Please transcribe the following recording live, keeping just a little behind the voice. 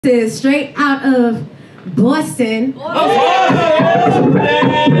Is straight out of Boston. I'm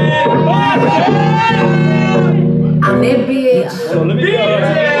that bitch.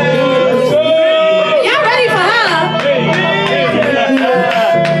 Y'all ready for her?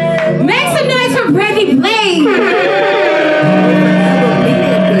 Make some noise for Brandi Blaze.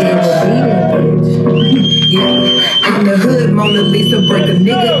 I'm the hood Mona Lisa, break a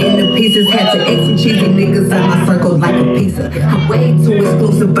nigga into pieces. Had to X some cheesy niggas in my circle like a pizza. I'm way too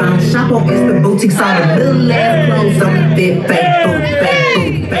exclusive. I don't shop on Insta boutiques. All the little ass clothes on the fit, fake boot,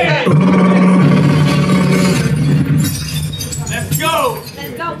 fake boot, fake boot. Let's go.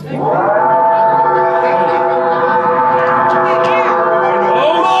 Let's go.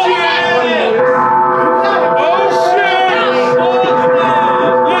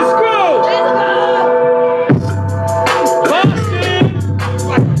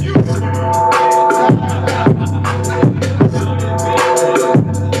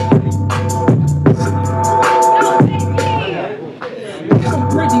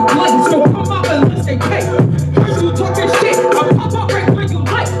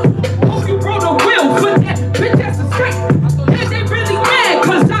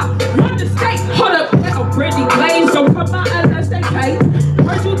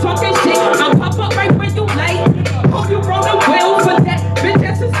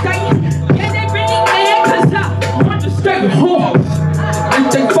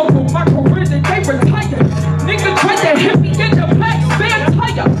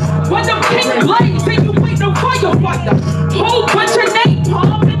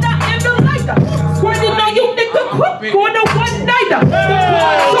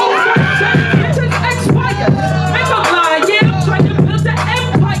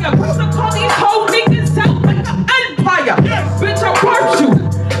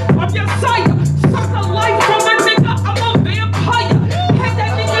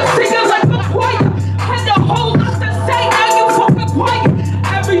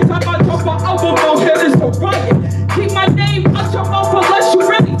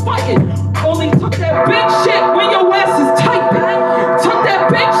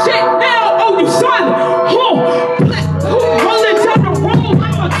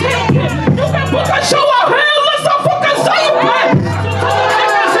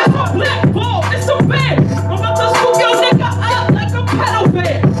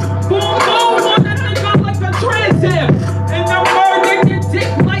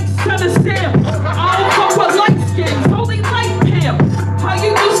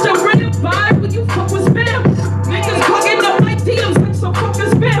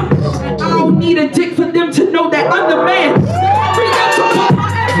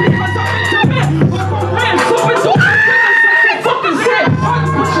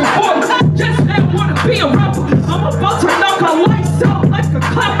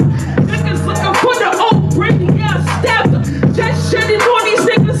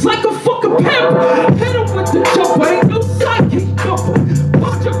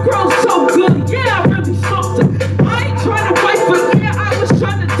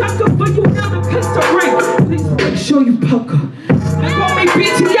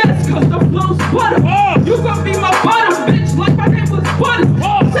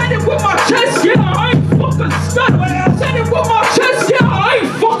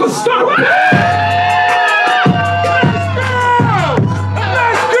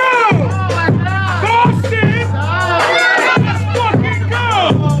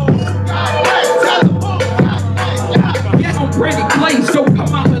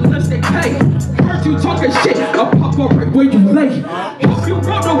 Where you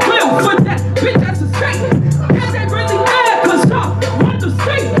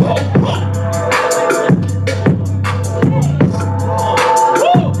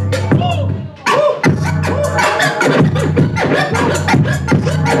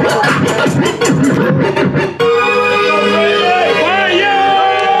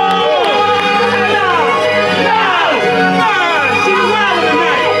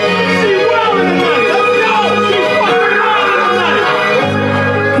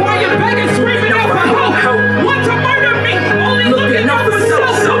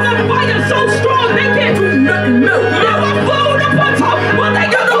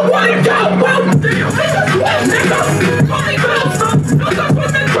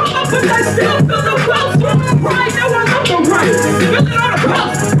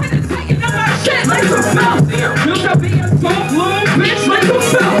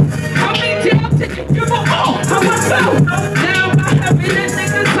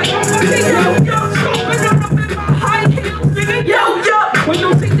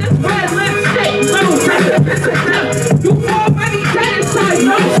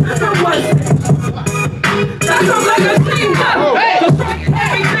That's a legacy,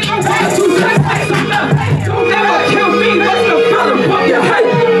 everything I want to say, don't never kill me, what's the fella from your head?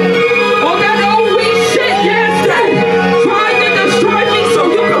 All that old weak shit, yeah, stay. Trying to destroy me so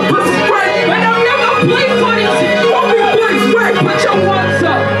you can put spray. But I'll never play for this. Won't be play spray, put your ones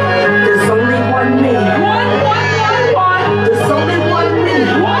up. There's only one me. One. There's only one me.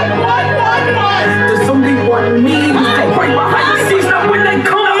 One. There's only one me. They right behind the scenes, now when they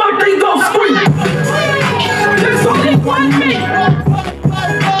come up, they go scream. There's only one me.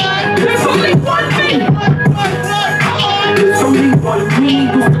 There's only one me. There's only one me.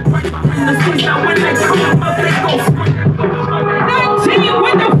 Right behind the scenes, now when they come up, they go scream. 19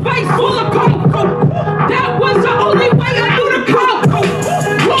 with the face full of coke. That was the only way I knew the coke.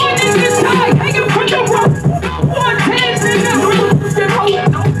 Born in the tie, hanging from the rope. One hands in the room,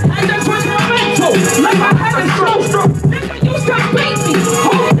 and I touch my mental like I had a stroke. Nigga used to beat me,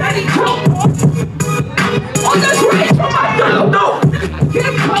 hold daddy choke. On this range from my no.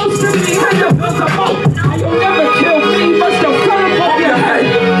 Get close to me, and you build a boat. You'll never kill me, but still cut up your head.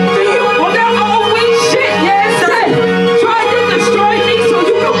 On that old weak shit, yeah, say. Try to destroy me so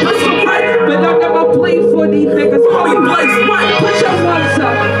you can put some right. But I'll never bleed for these niggas. Call me Blaze White, put your ones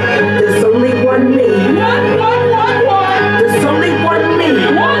up. There's only one me. One. There's only one me.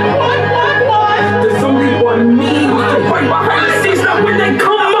 One. There's only one me. Right behind the scenes, now when they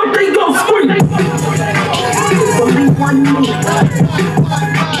come up, they go scream. There's only one me.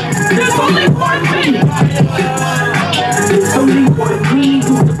 There's only one me. There's only one me.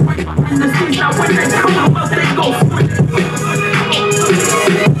 Right behind the scenes, now when they come up, they go scream.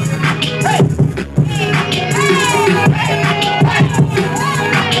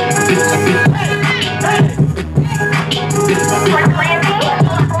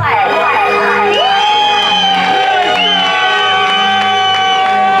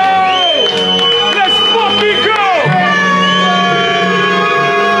 Let's fucking go!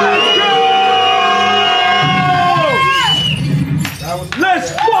 Let's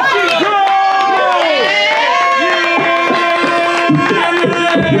fucking go!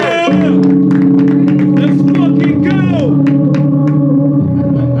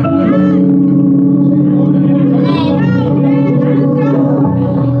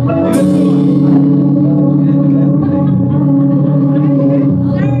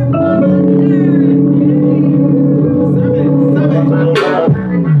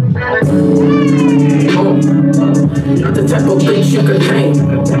 Not the type of bitch you could hang.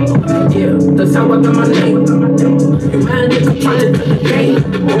 Yeah, that's how I got my name. You man, nigga, try to do the game.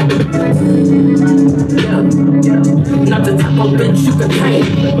 Yeah, not the type of bitch you could hang.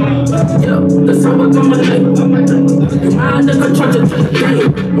 Yeah, that's how I got my name. You man, nigga, try to do the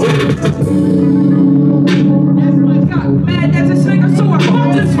game. Man, that's a singer, so I call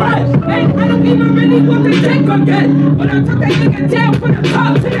this right. Hey, I don't even really want to take again. But I took that nigga down from the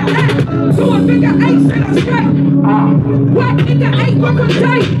top to the head. To a figure 8 and a straight. What nigga ain't work a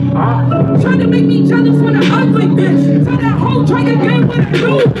day? Trying to make me jealous with an ugly bitch. So that hoe try to game with a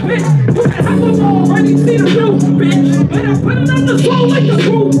new bitch. You can have them already see the new bitch. But I put it on the floor like the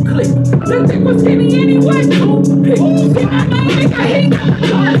groove click. The dick was skinny anyway, toothpick. See my name, nigga, he got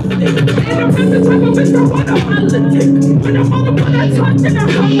a stick. And I'm not the type of bitch that wanna politic. When I'm all up on that touch, then I'm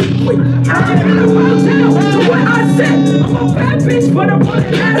coming quick. I just gotta bow down to what I said. I'm a bad bitch, but I'm on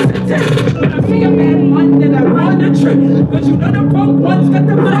an acid test. When I see a bad one, then I run the trick. Cause you know the broke ones got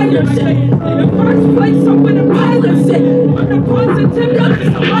the fire shit. In the first place, I'm with a violence shit. But the positive, got the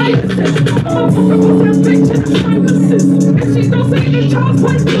violence shit. I'm a fucking with a bitch and a premises. And she don't say the child's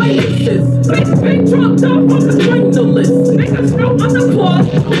play places. Bitch, big dropped off on the stranger list. Niggas know I'm the clause,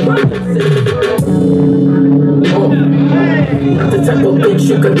 I'm premises. Not the type of bitch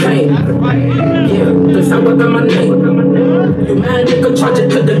you could hang. Yeah, that's how I got my name. You man, nigga, charge it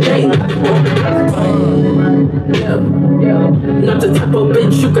to the game. Yeah, not the type of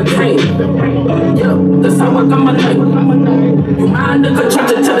bitch you could hang. Yeah, that's how I got my name. You man, nigga,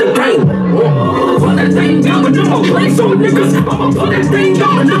 charge it to the game. Put that thing down and I'ma place on niggas. I'ma put that thing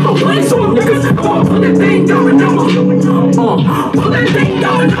down and I'ma place on niggas. I'ma put that thing down and I'ma put that thing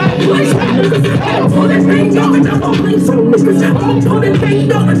down and I'ma place on niggas. I'ma put that thing down and I'ma place on niggas. I'ma put that thing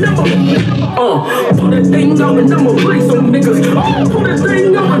down and I'ma put that thing down and I'ma place on niggas. I'ma put that thing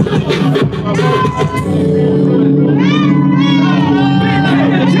down and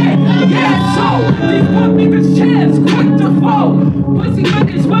yeah, so these fuck niggas chance quick to fall. Pussy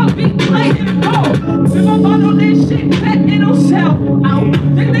niggas well be playing and roll. If I'm on this shit, that ain't no sell out.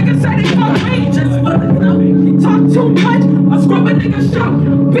 These niggas say they fuck me just for the clout. He talk too much, I scrub a nigga shout.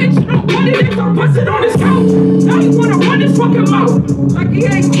 Bitch, nobody nigga pussy on his couch. Now he wanna run his fucking mouth like he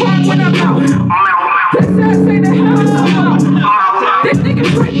ain't big crime when I'm out. This ass ain't a hell no. This nigga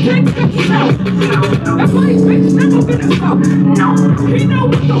straight gangsta shout. That white bitch never gonna stop. No, he know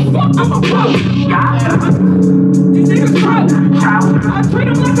what the fuck I'm about. Yeah. These niggas proud. I treat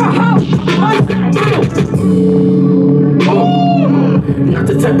him like a hoe. Not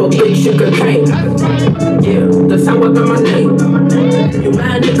the type of bitch you can tame. Yeah, that's how I got my name. You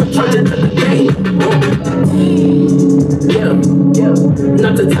mad nigga charging to the game. Yeah,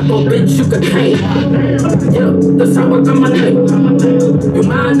 not the type of bitch you can tame. Yeah, that's how I got my name. You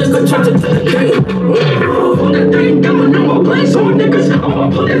mad nigga charging to the game. Pull that thing down, I'ma place on niggas. I'ma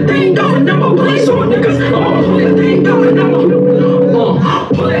pull that thing down, I'ma place on niggas. I'ma pull that thing down,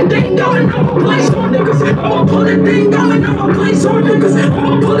 pull that thing down, I'ma place on niggas. I'ma pull that thing down, I'ma place on niggas.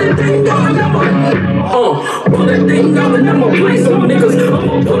 I'ma pull that thing down, I'ma pull that thing down, I'ma place on niggas.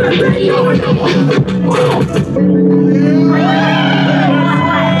 I'ma pull that thing down,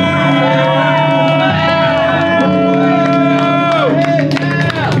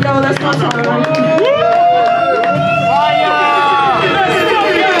 Yo, that's my time.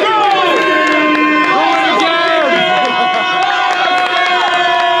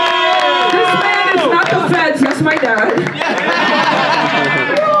 That's my dad.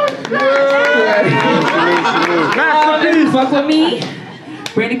 Fuck with me.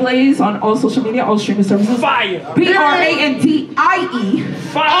 Brandi Blaze on all social media, all streaming services. Fire. BRANDIE.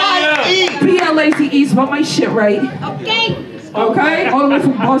 Fire. BLAZE. Spell my shit right. Okay. Okay? All the way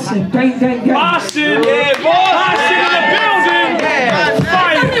from Boston. Gang, gang, gang. Boston. Yeah, Boston.